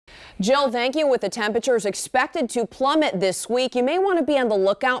Jill, thank you. With the temperatures expected to plummet this week, you may want to be on the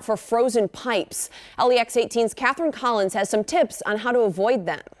lookout for frozen pipes. LEX 18's Catherine Collins has some tips on how to avoid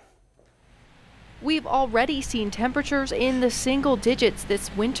them. We've already seen temperatures in the single digits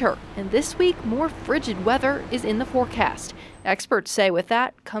this winter, and this week more frigid weather is in the forecast. Experts say with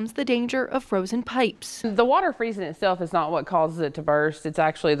that comes the danger of frozen pipes. The water freezing itself is not what causes it to burst. It's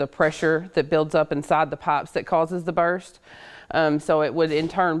actually the pressure that builds up inside the pipes that causes the burst. So it would in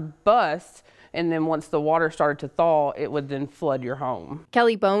turn bust, and then once the water started to thaw, it would then flood your home.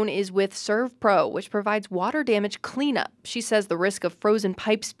 Kelly Bone is with ServPro, which provides water damage cleanup. She says the risk of frozen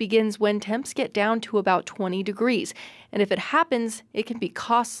pipes begins when temps get down to about 20 degrees. And if it happens, it can be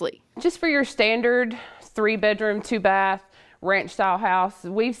costly. Just for your standard 3-bedroom, 2-bath, ranch-style house,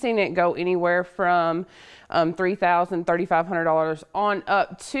 we've seen it go anywhere from $3,000, $3,500 on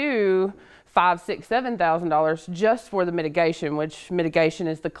up to $5,000, $6,000, $7,000 just for the mitigation, which mitigation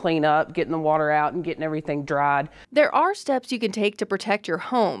is the cleanup, getting the water out and getting everything dried. There are steps you can take to protect your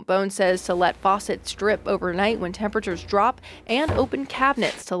home. Bone says to let faucets drip overnight when temperatures drop and open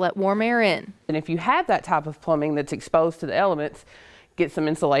cabinets to let warm air in. And if you have that type of plumbing that's exposed to the elements, get some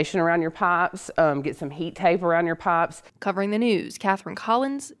insulation around your pipes, get some heat tape around your pipes. Covering the news, Catherine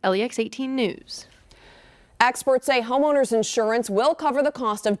Collins, LEX 18 News. Experts say homeowners insurance will cover the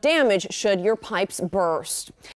cost of damage should your pipes burst.